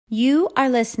You are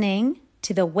listening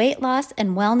to the Weight Loss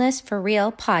and Wellness for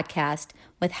Real podcast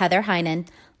with Heather Heinen,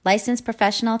 licensed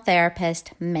professional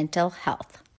therapist, mental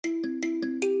health.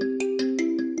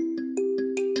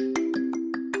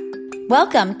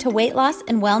 Welcome to Weight Loss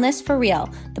and Wellness for Real,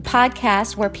 the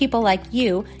podcast where people like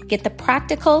you get the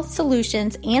practical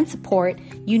solutions and support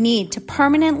you need to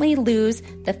permanently lose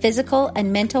the physical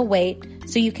and mental weight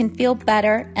so you can feel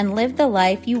better and live the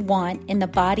life you want in the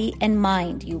body and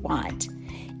mind you want.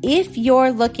 If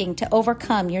you're looking to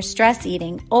overcome your stress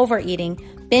eating, overeating,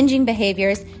 binging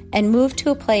behaviors, and move to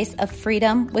a place of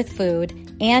freedom with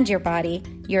food and your body,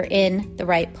 you're in the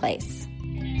right place.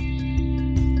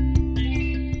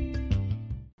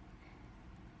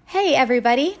 Hey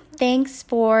everybody, thanks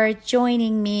for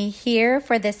joining me here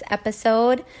for this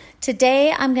episode.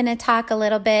 Today I'm going to talk a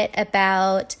little bit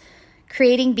about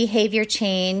creating behavior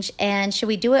change, and should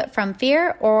we do it from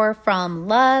fear or from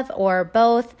love or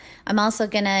both? I'm also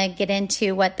going to get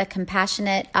into what the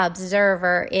compassionate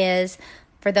observer is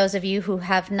for those of you who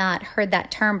have not heard that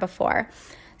term before.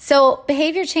 So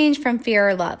behavior change from fear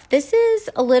or love. This is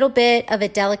a little bit of a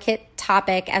delicate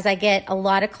topic as I get a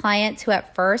lot of clients who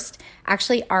at first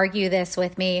actually argue this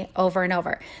with me over and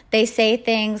over. They say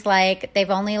things like they've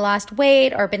only lost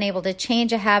weight or been able to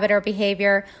change a habit or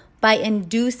behavior by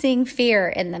inducing fear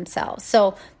in themselves.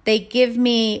 So they give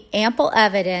me ample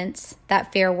evidence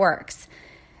that fear works.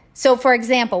 So for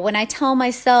example, when I tell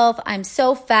myself I'm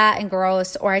so fat and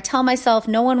gross, or I tell myself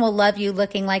no one will love you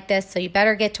looking like this, so you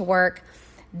better get to work,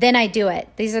 then I do it.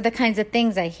 These are the kinds of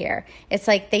things I hear. It's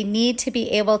like they need to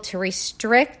be able to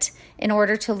restrict in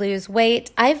order to lose weight.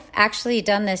 I've actually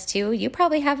done this too. You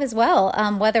probably have as well,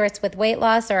 whether it's with weight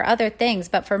loss or other things.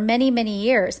 But for many, many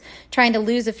years, trying to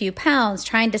lose a few pounds,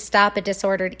 trying to stop a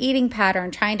disordered eating pattern,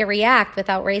 trying to react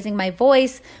without raising my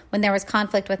voice when there was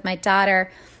conflict with my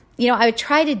daughter. I would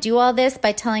try to do all this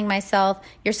by telling myself,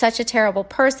 you're such a terrible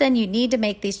person. You need to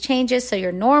make these changes so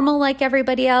you're normal like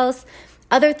everybody else.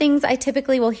 Other things I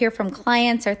typically will hear from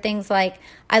clients are things like,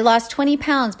 I lost 20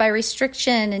 pounds by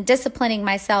restriction and disciplining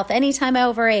myself. Anytime I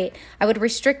overate, I would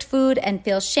restrict food and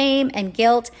feel shame and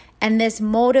guilt, and this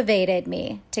motivated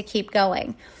me to keep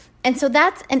going. And so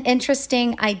that's an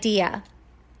interesting idea,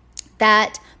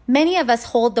 that many of us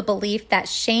hold the belief that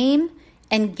shame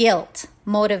and guilt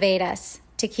motivate us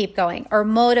to keep going, or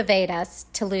motivate us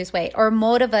to lose weight, or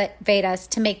motivate us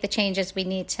to make the changes we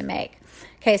need to make.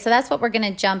 Okay, so that's what we're going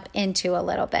to jump into a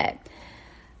little bit.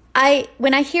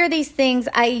 When I hear these things,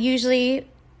 I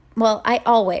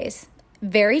always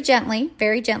very gently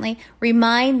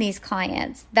remind these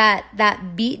clients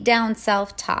that beat down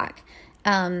self-talk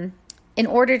in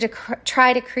order to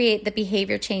try to create the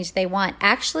behavior change they want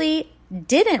actually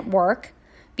didn't work,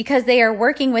 because they are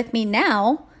working with me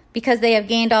now because they have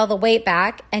gained all the weight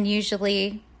back and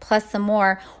usually plus some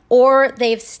more, or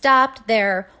they've stopped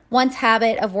their once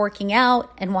habit of working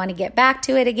out and want to get back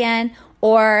to it again,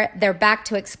 or they're back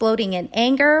to exploding in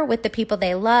anger with the people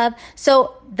they love.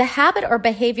 So the habit or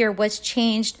behavior was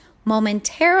changed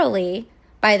momentarily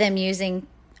by them using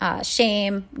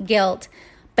shame, guilt,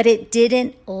 but it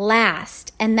didn't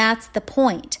last. And that's the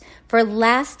point. For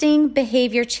lasting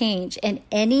behavior change in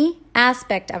any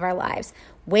aspect of our lives,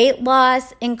 weight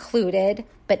loss included,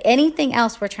 but anything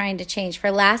else we're trying to change,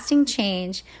 for lasting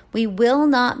change, we will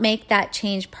not make that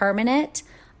change permanent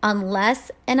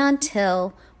unless and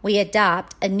until we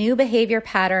adopt a new behavior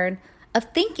pattern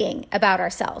of thinking about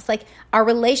ourselves, like our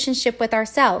relationship with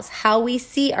ourselves, how we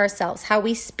see ourselves, how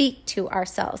we speak to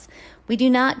ourselves. We do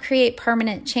not create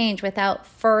permanent change without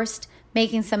first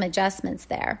making some adjustments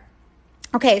there.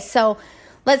 Okay, so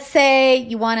let's say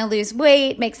you want to lose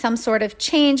weight, make some sort of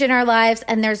change in our lives,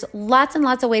 and there's lots and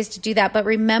lots of ways to do that. But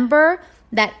remember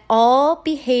that all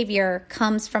behavior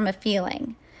comes from a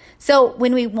feeling. So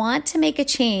when we want to make a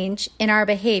change in our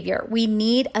behavior, we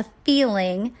need a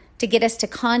feeling to get us to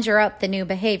conjure up the new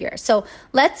behavior. So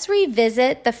let's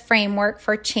revisit the framework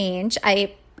for change.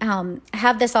 I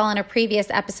have this all in a previous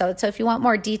episode. So if you want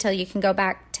more detail, you can go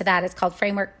back to that. It's called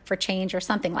Framework for Change or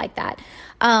something like that.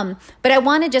 But I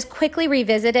want to just quickly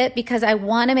revisit it because I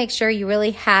want to make sure you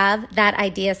really have that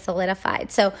idea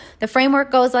solidified. So the framework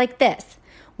goes like this.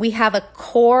 We have a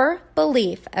core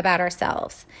belief about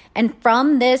ourselves. And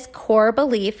from this core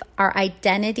belief, our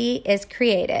identity is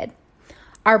created.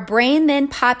 Our brain then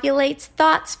populates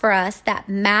thoughts for us that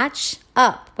match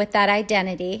up with that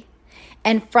identity.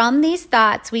 And from these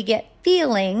thoughts, we get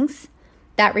feelings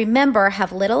that, remember,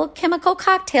 have little chemical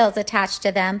cocktails attached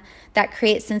to them that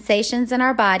create sensations in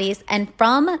our bodies. And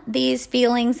from these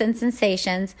feelings and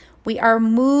sensations, we are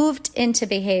moved into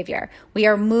behavior. We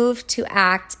are moved to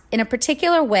act in a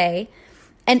particular way.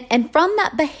 And from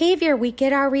that behavior, we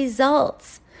get our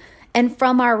results. And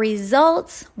from our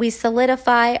results, we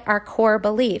solidify our core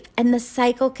belief. And the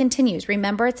cycle continues.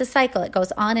 Remember, it's a cycle. It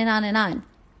goes on and on and on.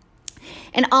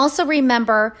 And also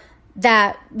remember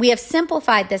that we have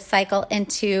simplified this cycle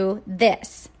into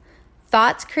this.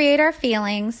 Thoughts create our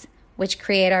feelings, which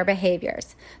create our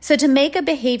behaviors. So to make a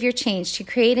behavior change, to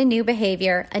create a new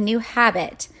behavior, a new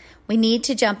habit, we need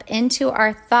to jump into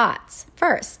our thoughts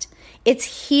first.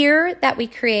 It's here that we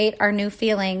create our new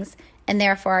feelings and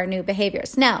therefore our new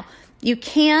behaviors. Now, you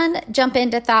can jump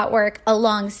into thought work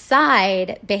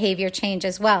alongside behavior change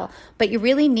as well, but you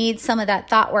really need some of that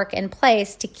thought work in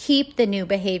place to keep the new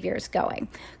behaviors going.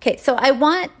 Okay, so I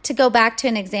want to go back to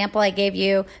an example I gave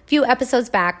you a few episodes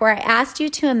back where I asked you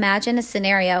to imagine a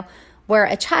scenario where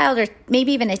a child, or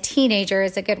maybe even a teenager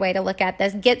is a good way to look at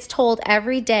this, gets told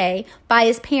every day by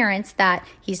his parents that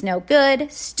he's no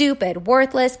good, stupid,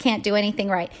 worthless, can't do anything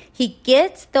right. He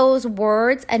gets those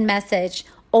words and message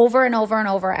over and over and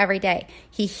over every day.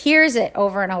 He hears it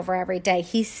over and over every day.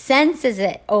 He senses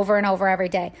it over and over every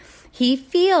day. He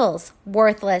feels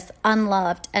worthless,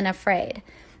 unloved, and afraid.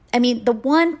 I mean, the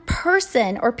one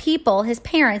person or people, his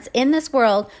parents in this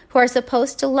world who are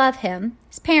supposed to love him,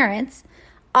 his parents,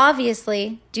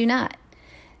 obviously do not.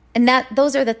 And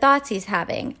those are the thoughts he's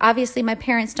having. Obviously, my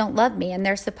parents don't love me and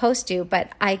they're supposed to,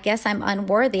 but I guess I'm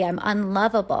unworthy. I'm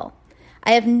unlovable.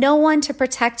 I have no one to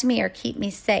protect me or keep me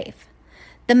safe.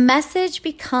 The message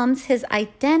becomes his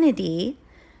identity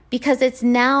because it's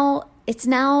now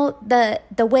the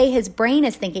way his brain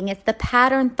is thinking. It's the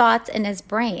pattern thoughts in his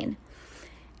brain.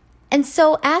 And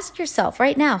so ask yourself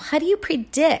right now, how do you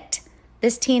predict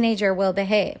this teenager will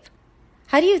behave?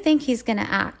 How do you think he's going to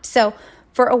act? So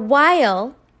for a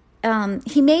while,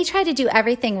 he may try to do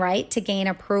everything right to gain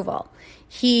approval.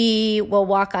 He will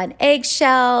walk on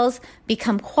eggshells,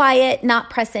 become quiet, not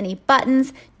press any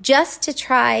buttons, just to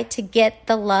try to get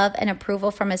the love and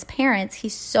approval from his parents he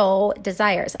so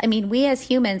desires. I mean, we as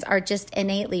humans are just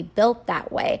innately built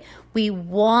that way. We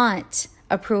want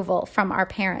approval from our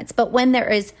parents. But when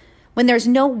there's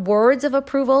no words of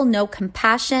approval, no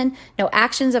compassion, no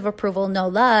actions of approval, no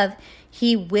love,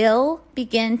 he will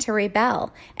begin to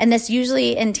rebel. And this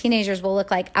usually in teenagers will look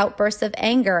like outbursts of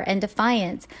anger and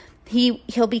defiance.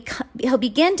 He'll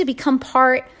begin to become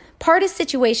part of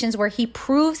situations where he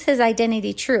proves his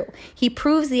identity true. He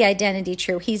proves the identity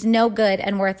true. He's no good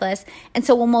and worthless. And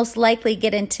so we'll most likely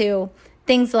get into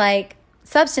things like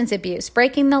substance abuse,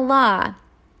 breaking the law,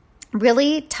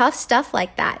 really tough stuff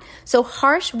like that. So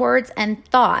harsh words and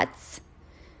thoughts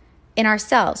in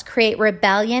ourselves create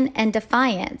rebellion and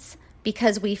defiance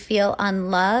because we feel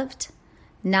unloved,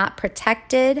 not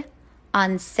protected,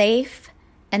 unsafe,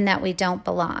 and that we don't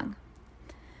belong.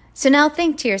 So now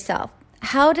think to yourself,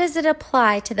 how does it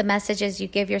apply to the messages you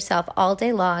give yourself all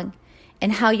day long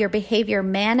and how your behavior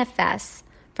manifests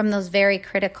from those very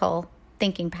critical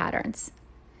thinking patterns?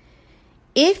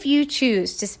 If you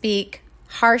choose to speak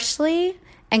harshly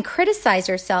and criticize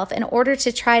yourself in order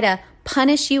to try to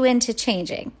punish you into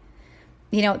changing,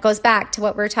 it goes back to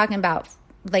what we were talking about,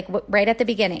 like right at the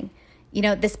beginning,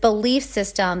 this belief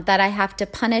system that I have to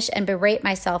punish and berate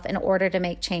myself in order to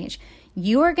make change.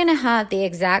 You are going to have the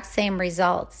exact same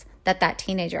results that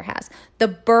teenager has. The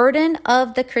burden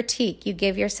of the critique you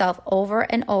give yourself over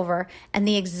and over and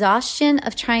the exhaustion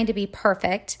of trying to be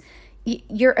perfect,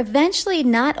 you're eventually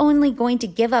not only going to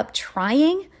give up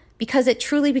trying because it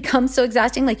truly becomes so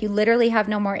exhausting, like you literally have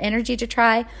no more energy to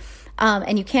try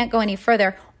and you can't go any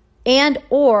further,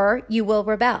 or you will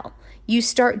rebel. You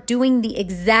start doing the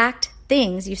exact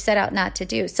things you set out not to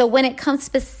do. So when it comes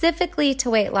specifically to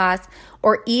weight loss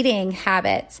or eating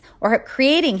habits or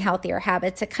creating healthier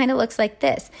habits, it kind of looks like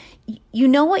this. You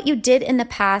know what you did in the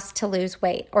past to lose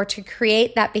weight or to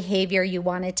create that behavior you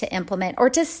wanted to implement or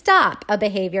to stop a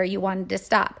behavior you wanted to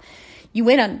stop. You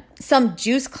went on some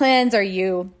juice cleanse or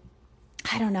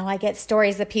I get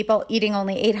stories of people eating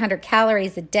only 800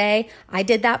 calories a day. I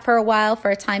did that for a while,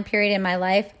 for a time period in my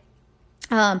life.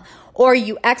 Or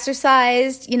you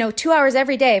exercised, 2 hours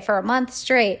every day for a month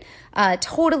straight,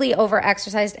 totally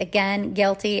over-exercised. Again,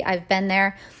 guilty. I've been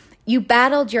there. You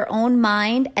battled your own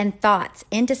mind and thoughts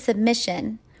into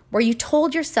submission where you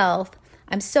told yourself,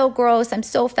 I'm so gross, I'm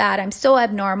so fat, I'm so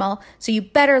abnormal, so you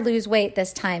better lose weight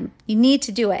this time. You need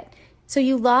to do it. So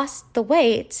you lost the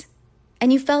weight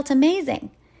and you felt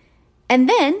amazing. And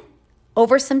then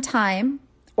over some time,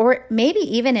 or maybe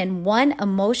even in one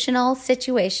emotional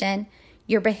situation,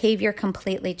 your behavior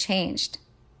completely changed.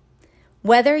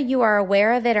 Whether you are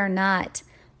aware of it or not,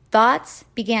 thoughts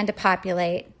began to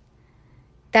populate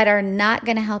that are not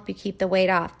going to help you keep the weight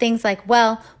off. Things like,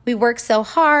 well, we worked so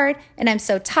hard and I'm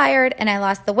so tired and I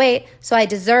lost the weight, so I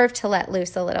deserve to let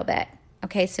loose a little bit.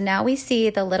 Okay, so now we see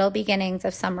the little beginnings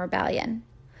of some rebellion.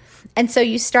 And so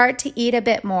you start to eat a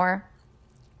bit more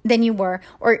than you were,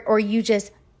 or you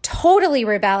just totally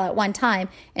rebel at one time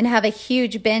and have a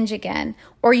huge binge again,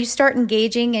 or you start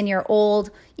engaging in your old,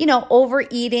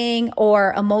 overeating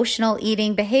or emotional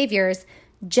eating behaviors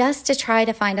just to try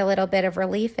to find a little bit of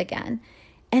relief again.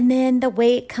 And then the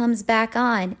weight comes back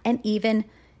on, and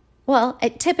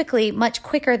typically much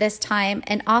quicker this time,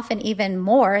 and often even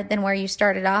more than where you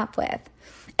started off with.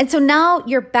 And so now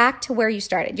you're back to where you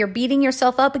started. You're beating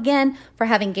yourself up again for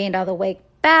having gained all the weight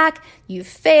back. You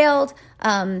failed.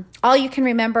 All you can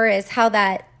remember is how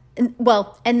that,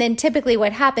 and then typically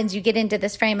what happens, you get into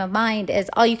this frame of mind, is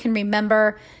all you can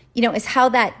remember, is how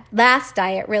that last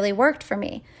diet really worked for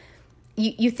me.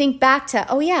 You think back to,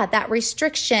 that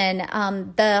restriction,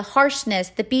 the harshness,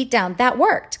 the beatdown, that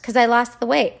worked because I lost the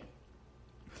weight.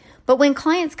 But when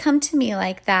clients come to me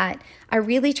like that, I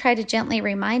really try to gently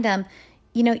remind them,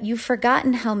 you've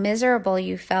forgotten how miserable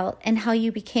you felt and how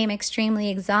you became extremely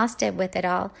exhausted with it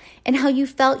all and how you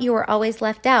felt you were always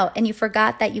left out, and you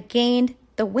forgot that you gained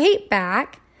the weight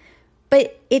back,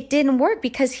 but it didn't work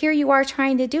because here you are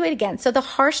trying to do it again. So the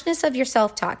harshness of your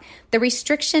self-talk, the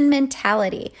restriction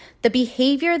mentality, the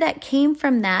behavior that came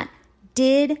from that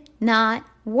did not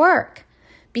work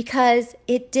because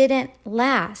it didn't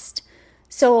last.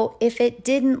 So if it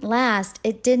didn't last,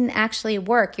 it didn't actually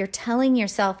work. You're telling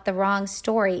yourself the wrong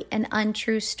story, an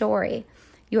untrue story.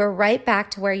 You are right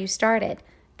back to where you started.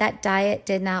 That diet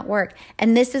did not work.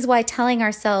 And this is why telling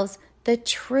ourselves the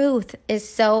truth is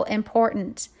so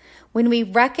important. When we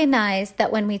recognize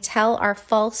that when we tell our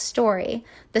false story,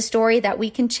 the story that we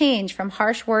can change from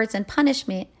harsh words and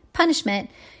punishment,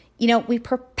 we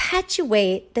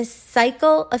perpetuate this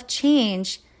cycle of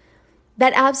change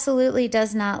that absolutely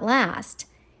does not last.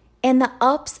 And the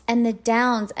ups and the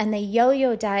downs and the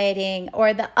yo-yo dieting,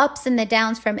 or the ups and the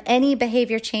downs from any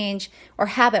behavior change or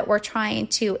habit we're trying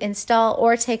to install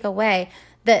or take away,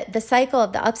 the cycle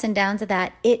of the ups and downs of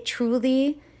that, it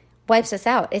truly wipes us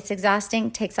out. It's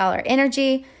exhausting, takes all our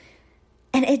energy,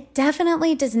 and it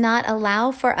definitely does not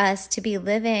allow for us to be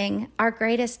living our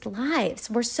greatest lives.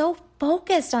 We're so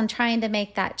focused on trying to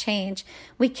make that change.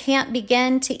 We can't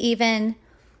begin to even,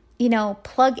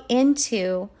 plug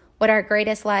into what our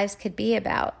greatest lives could be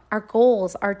about, our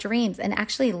goals, our dreams, and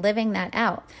actually living that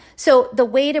out. So the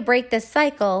way to break this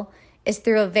cycle is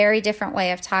through a very different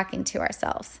way of talking to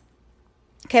ourselves.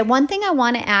 Okay, one thing I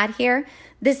want to add here,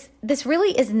 this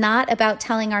really is not about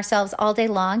telling ourselves all day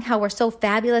long how we're so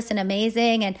fabulous and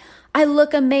amazing and I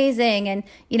look amazing and,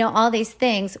 all these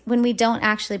things when we don't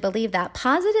actually believe that.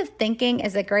 Positive thinking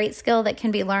is a great skill that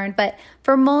can be learned, but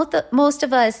for most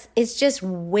of us, it's just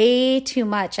way too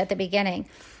much at the beginning.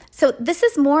 So this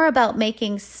is more about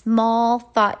making small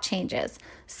thought changes,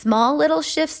 small little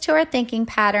shifts to our thinking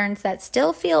patterns that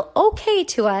still feel okay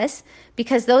to us,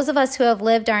 because those of us who have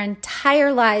lived our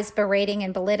entire lives berating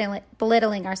and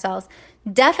belittling ourselves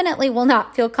definitely will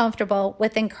not feel comfortable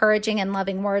with encouraging and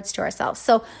loving words to ourselves.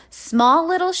 So small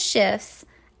little shifts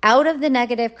out of the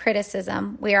negative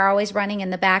criticism we are always running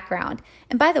in the background.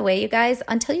 And by the way, you guys,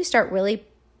 until you start really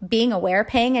being aware,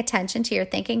 paying attention to your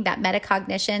thinking, that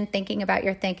metacognition, thinking about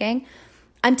your thinking,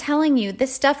 I'm telling you,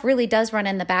 this stuff really does run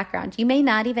in the background. You may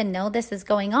not even know this is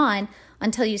going on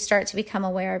until you start to become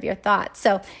aware of your thoughts.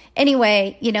 So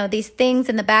anyway, these things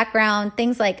in the background,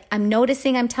 things like I'm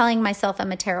noticing I'm telling myself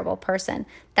I'm a terrible person.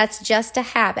 That's just a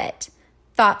habit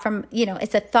thought from,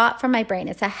 it's a thought from my brain.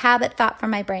 It's a habit thought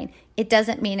from my brain. It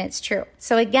doesn't mean it's true.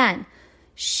 So again,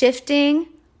 shifting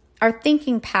our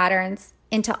thinking patterns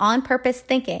into on-purpose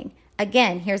thinking.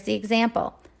 Again, here's the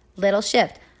example. Little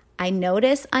shift. I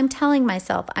notice I'm telling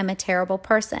myself I'm a terrible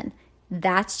person.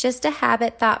 That's just a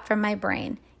habit thought from my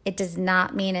brain. It does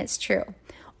not mean it's true.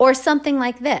 Or something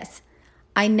like this.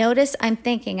 I notice I'm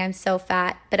thinking I'm so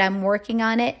fat, but I'm working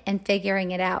on it and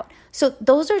figuring it out. So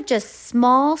those are just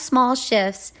small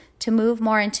shifts to move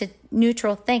more into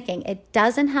neutral thinking. It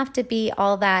doesn't have to be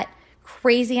all that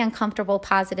crazy, uncomfortable,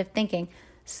 positive thinking.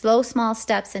 Slow, small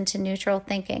steps into neutral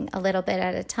thinking a little bit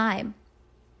at a time.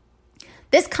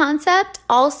 This concept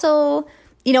also,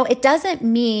 it doesn't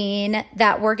mean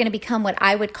that we're going to become what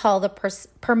I would call the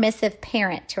permissive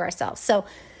parent to ourselves. So,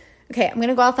 okay, I'm going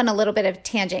to go off on a little bit of a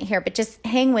tangent here, but just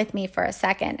hang with me for a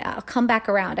second. I'll come back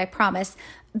around, I promise.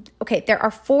 Okay, there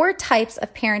are 4 types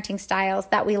of parenting styles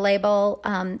that we label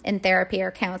in therapy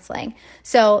or counseling.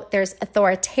 So there's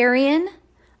authoritarian,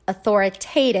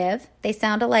 authoritative. They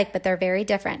sound alike, but they're very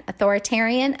different.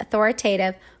 Authoritarian,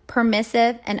 authoritative,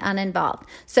 permissive, and uninvolved.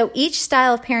 So each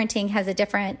style of parenting has a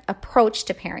different approach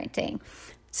to parenting.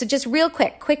 So just real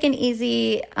quick and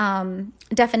easy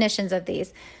definitions of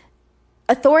these.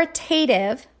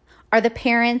 Authoritative are the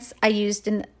parents I used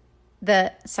in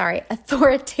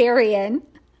authoritarian.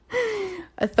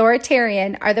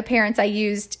 Authoritarian are the parents I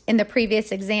used in the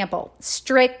previous example.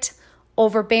 Strict,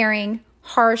 overbearing,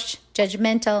 harsh,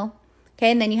 judgmental.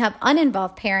 Okay, and then you have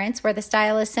uninvolved parents where the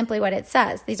style is simply what it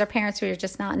says. These are parents who are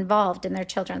just not involved in their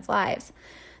children's lives.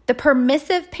 The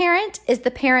permissive parent is the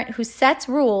parent who sets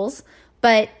rules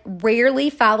but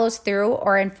rarely follows through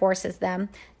or enforces them.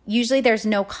 Usually there's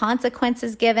no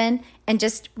consequences given. And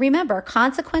just remember,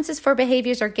 consequences for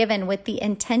behaviors are given with the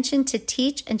intention to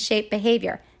teach and shape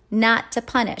behavior, not to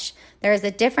punish. There is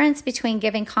a difference between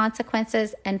giving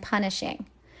consequences and punishing.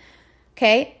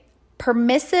 Okay?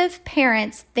 Permissive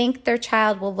parents think their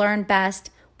child will learn best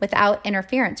without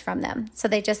interference from them, so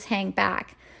they just hang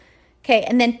back. Okay,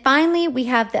 and then finally, we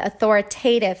have the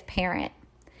authoritative parent.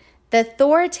 The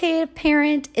authoritative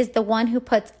parent is the one who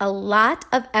puts a lot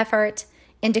of effort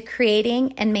into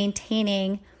creating and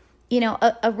maintaining,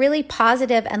 a really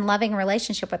positive and loving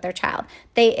relationship with their child.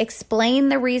 They explain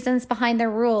the reasons behind their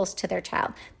rules to their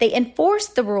child. They enforce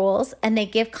the rules and they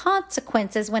give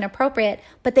consequences when appropriate,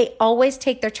 but they always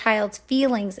take their child's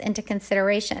feelings into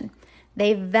consideration.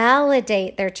 They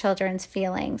validate their children's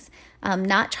feelings,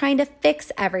 not trying to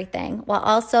fix everything, while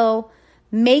also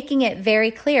making it very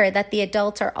clear that the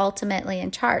adults are ultimately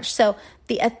in charge. So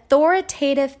the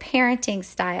authoritative parenting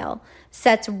style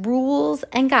sets rules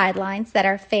and guidelines that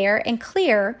are fair and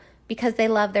clear because they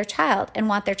love their child and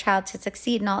want their child to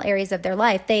succeed in all areas of their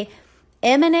life. They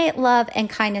emanate love and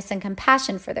kindness and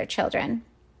compassion for their children.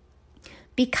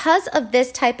 Because of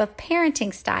this type of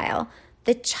parenting style,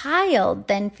 the child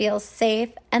then feels safe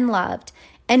and loved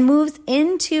and moves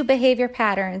into behavior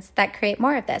patterns that create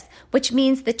more of this, which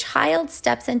means the child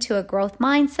steps into a growth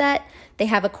mindset. They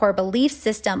have a core belief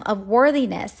system of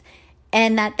worthiness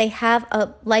and that they have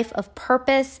a life of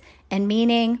purpose and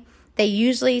meaning.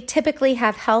 They typically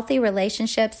have healthy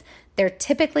relationships. They're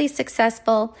typically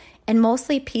successful and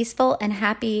mostly peaceful and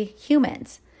happy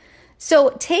humans.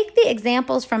 So take the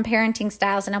examples from parenting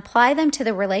styles and apply them to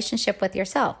the relationship with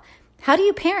yourself. How do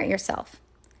you parent yourself?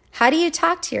 How do you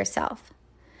talk to yourself?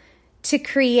 To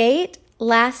create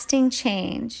lasting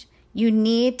change, you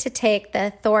need to take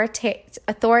the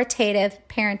authoritative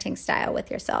parenting style with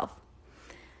yourself.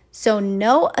 So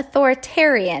no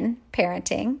authoritarian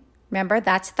parenting. Remember,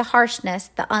 that's the harshness,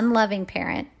 the unloving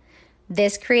parent.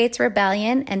 This creates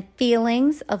rebellion and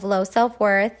feelings of low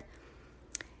self-worth.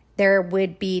 There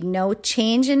would be no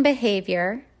change in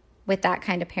behavior with that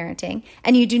kind of parenting.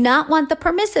 And you do not want the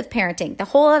permissive parenting, the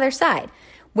whole other side,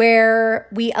 where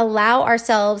we allow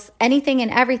ourselves anything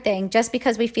and everything just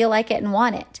because we feel like it and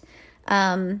want it.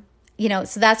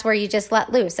 So that's where you just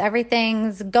let loose.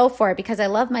 Everything's go for it because I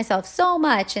love myself so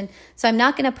much. And so I'm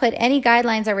not going to put any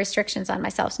guidelines or restrictions on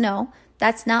myself. No,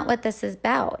 that's not what this is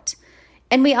about.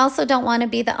 And we also don't want to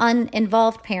be the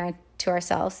uninvolved parent to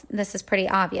ourselves. This is pretty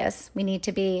obvious. We need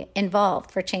to be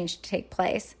involved for change to take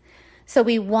place. So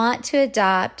we want to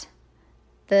adopt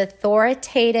the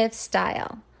authoritative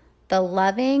style, the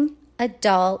loving,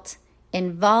 adult,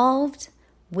 involved,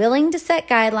 willing to set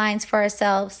guidelines for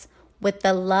ourselves with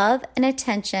the love and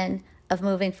attention of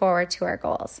moving forward to our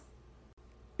goals.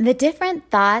 The different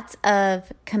thoughts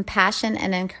of compassion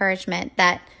and encouragement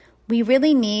that we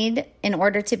really need in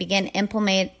order to begin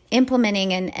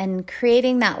implementing and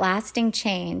creating that lasting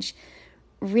change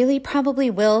really probably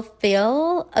will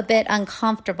feel a bit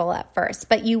uncomfortable at first,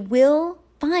 but you will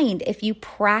find if you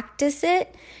practice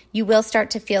it, you will start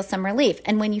to feel some relief.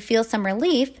 And when you feel some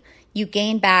relief, you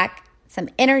gain back some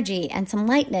energy and some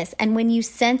lightness. And when you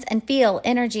sense and feel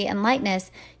energy and lightness,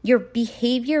 your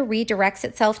behavior redirects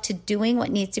itself to doing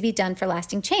what needs to be done for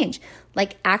lasting change,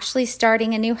 like actually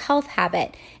starting a new health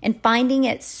habit and finding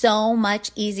it so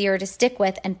much easier to stick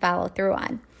with and follow through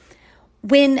on.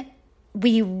 When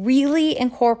we really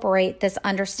incorporate this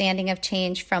understanding of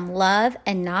change from love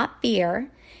and not fear,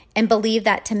 and believe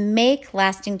that to make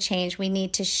lasting change, we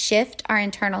need to shift our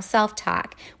internal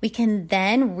self-talk, we can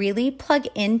then really plug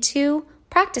into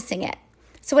practicing it.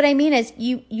 So what I mean is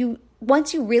you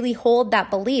once you really hold that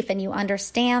belief and you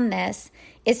understand this,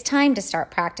 it's time to start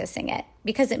practicing it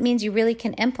because it means you really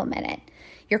can implement it.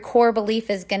 Your core belief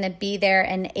is going to be there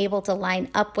and able to line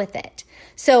up with it.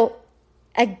 So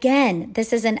again,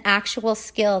 this is an actual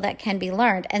skill that can be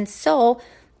learned. And so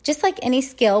just like any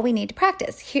skill, we need to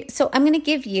practice. So I'm going to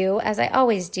give you, as I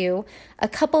always do, a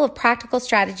couple of practical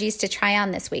strategies to try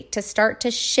on this week to start to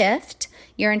shift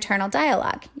your internal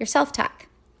dialogue, your self-talk.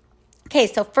 Okay,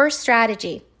 so first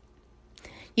strategy,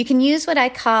 You can use what I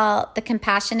call the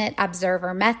compassionate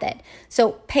observer method.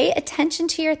 So pay attention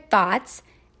to your thoughts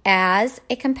as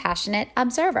a compassionate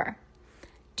observer.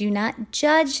 Do not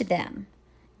judge them.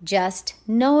 Just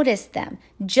notice them.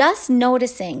 Just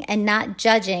noticing and not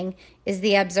judging is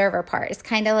the observer part. It's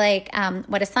kind of like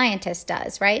what a scientist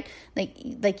does, right?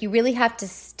 Like you really have to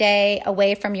stay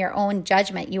away from your own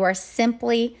judgment. You are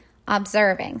simply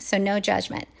observing, so no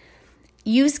judgment.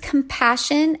 Use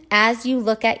compassion as you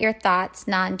look at your thoughts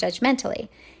non-judgmentally.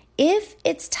 If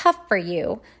it's tough for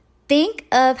you, think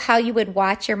of how you would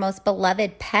watch your most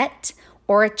beloved pet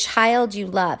or a child you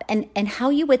love, and how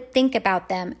you would think about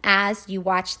them as you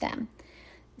watch them.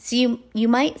 So you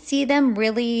might see them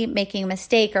really making a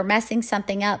mistake or messing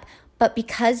something up, but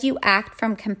because you act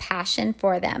from compassion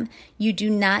for them, you do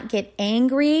not get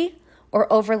angry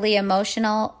or overly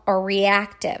emotional or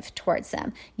reactive towards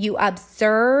them. You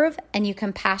observe and you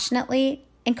compassionately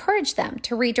encourage them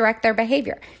to redirect their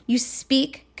behavior. You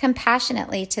speak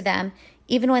compassionately to them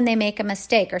even when they make a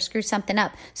mistake or screw something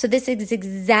up. So this is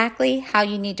exactly how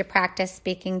you need to practice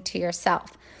speaking to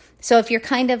yourself. So if you're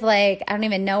kind of like, I don't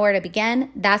even know where to begin,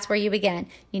 that's where you begin.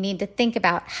 You need to think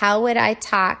about, how would I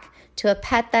talk to a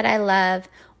pet that I love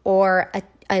or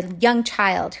a young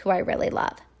child who I really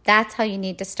love? That's how you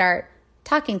need to start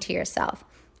talking to yourself,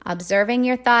 observing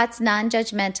your thoughts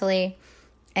non-judgmentally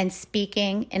and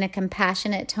speaking in a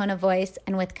compassionate tone of voice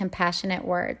and with compassionate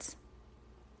words.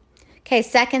 Okay,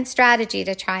 second strategy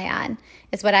to try on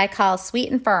is what I call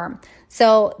sweet and firm.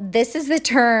 So this is the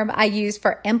term I use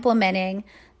for implementing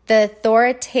the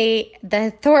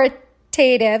authoritative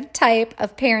type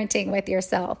of parenting with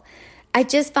yourself. I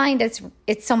just find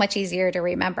it's so much easier to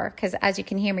remember because, as you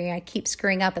can hear me, I keep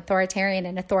screwing up authoritarian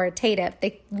and authoritative.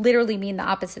 They literally mean the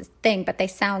opposite thing, but they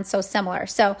sound so similar.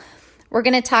 So we're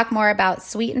going to talk more about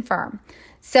sweet and firm.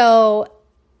 So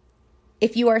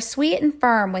if you are sweet and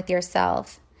firm with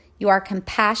yourself, you are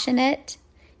compassionate,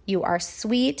 you are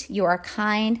sweet, you are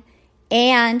kind,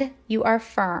 and you are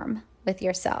firm with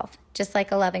yourself, just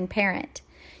like a loving parent.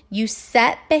 You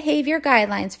set behavior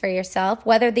guidelines for yourself,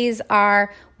 whether these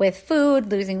are with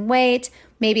food, losing weight,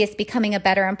 maybe it's becoming a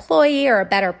better employee or a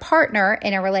better partner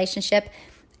in a relationship.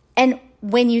 And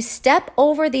when you step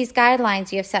over these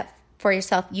guidelines you have set for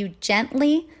yourself, you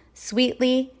gently,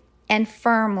 sweetly, and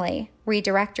firmly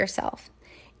redirect yourself.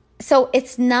 So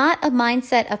it's not a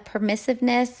mindset of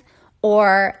permissiveness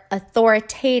or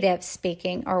authoritative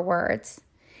speaking or words.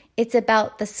 It's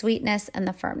about the sweetness and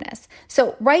the firmness.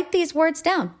 So write these words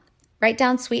down. Write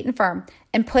down sweet and firm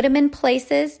and put them in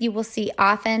places you will see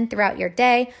often throughout your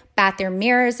day. Bathroom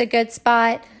mirror is a good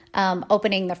spot.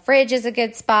 Opening the fridge is a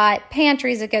good spot.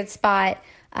 Pantry is a good spot.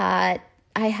 I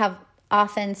have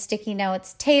often sticky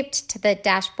notes taped to the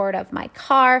dashboard of my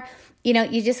car. You know,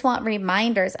 you just want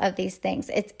reminders of these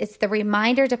things. It's the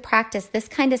reminder to practice this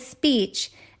kind of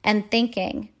speech and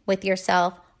thinking with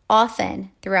yourself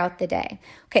often throughout the day.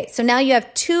 Okay, so now you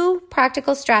have 2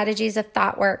 practical strategies of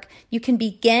thought work you can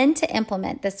begin to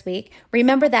implement this week.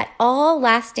 Remember that all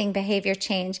lasting behavior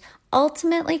change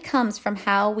ultimately comes from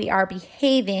how we are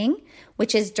behaving,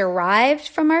 which is derived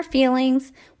from our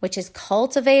feelings, which is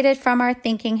cultivated from our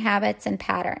thinking habits and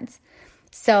patterns.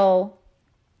 So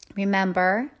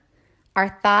remember,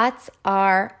 our thoughts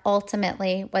are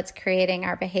ultimately what's creating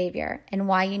our behavior and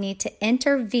why you need to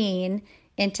intervene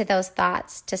into those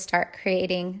thoughts to start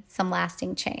creating some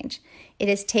lasting change. It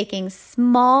is taking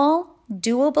small,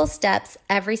 doable steps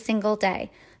every single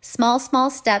day. Small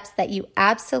steps that you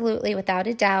absolutely, without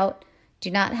a doubt,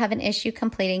 do not have an issue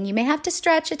completing. You may have to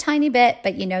stretch a tiny bit,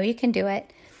 but you know you can do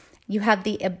it. You have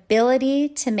the ability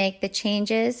to make the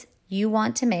changes you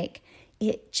want to make.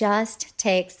 It just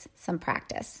takes some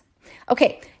practice.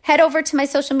 Okay, head over to my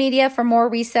social media for more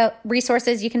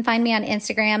resources. You can find me on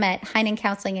Instagram at Heinen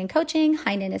Counseling and Coaching.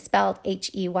 Heinen is spelled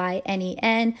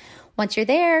Heynen. Once you're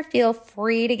there, feel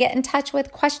free to get in touch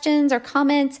with questions or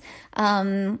comments,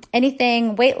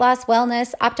 anything weight loss,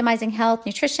 wellness, optimizing health,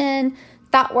 nutrition,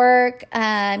 thought work.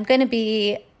 I'm going to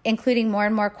be including more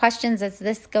and more questions as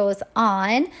this goes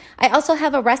on. I also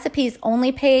have a recipes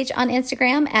only page on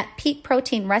Instagram at Peak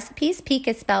Protein Recipes. Peak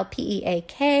is spelled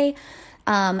Peak.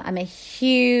 I'm a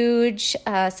huge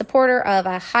supporter of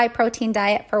a high protein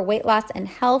diet for weight loss and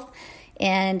health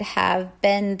and have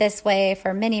been this way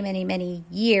for many, many, many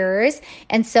years.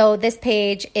 And so this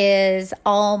page is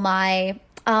all my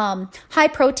high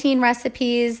protein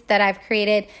recipes that I've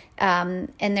created. And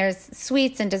there's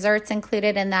sweets and desserts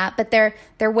included in that, but they're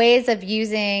ways of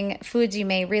using foods you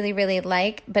may really, really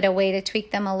like, but a way to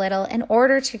tweak them a little in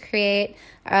order to create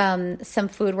some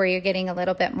food where you're getting a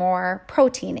little bit more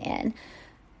protein in.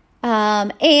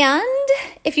 And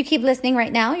if you keep listening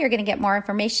right now, you're going to get more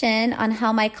information on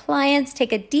how my clients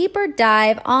take a deeper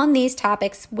dive on these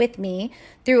topics with me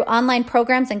through online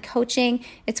programs and coaching.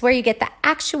 It's where you get the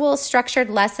actual structured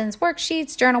lessons,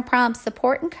 worksheets, journal prompts,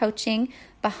 support, and coaching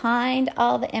behind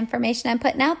all the information I'm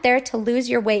putting out there to lose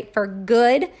your weight for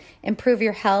good, improve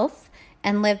your health,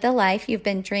 and live the life you've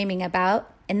been dreaming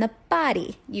about in the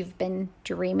body you've been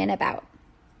dreaming about.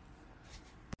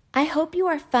 I hope you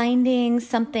are finding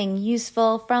something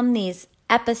useful from these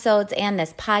episodes and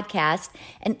this podcast.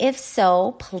 And if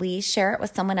so, please share it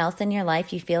with someone else in your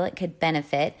life you feel it could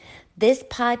benefit. This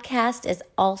podcast is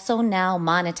also now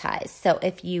monetized. So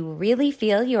if you really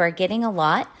feel you are getting a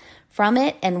lot from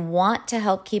it and want to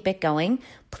help keep it going,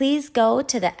 please go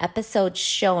to the episode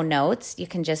show notes. You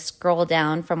can just scroll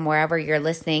down from wherever you're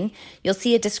listening. You'll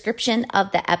see a description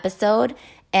of the episode,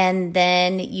 and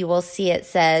then you will see it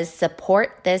says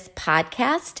support this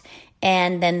podcast.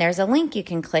 And then there's a link you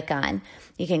can click on.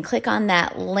 You can click on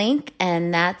that link,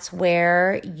 and that's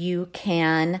where you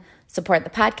can support the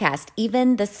podcast.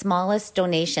 Even the smallest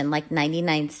donation, like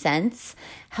 99 cents,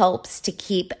 helps to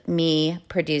keep me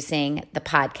producing the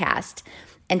podcast.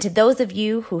 And to those of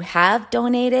you who have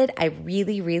donated, I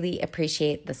really, really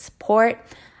appreciate the support.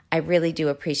 I really do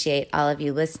appreciate all of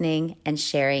you listening and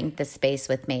sharing the space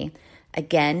with me.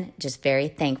 Again, just very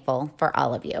thankful for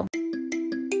all of you.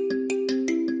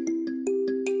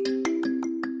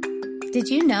 Did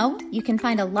you know you can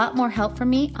find a lot more help from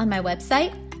me on my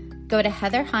website? Go to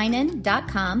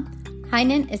heatherheynen.com.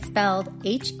 Heynen is spelled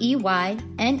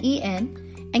Heynen,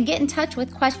 and get in touch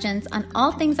with questions on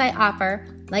all things I offer,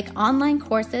 like online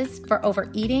courses for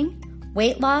overeating,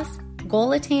 weight loss,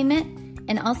 goal attainment,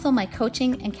 and also my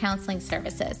coaching and counseling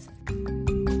services.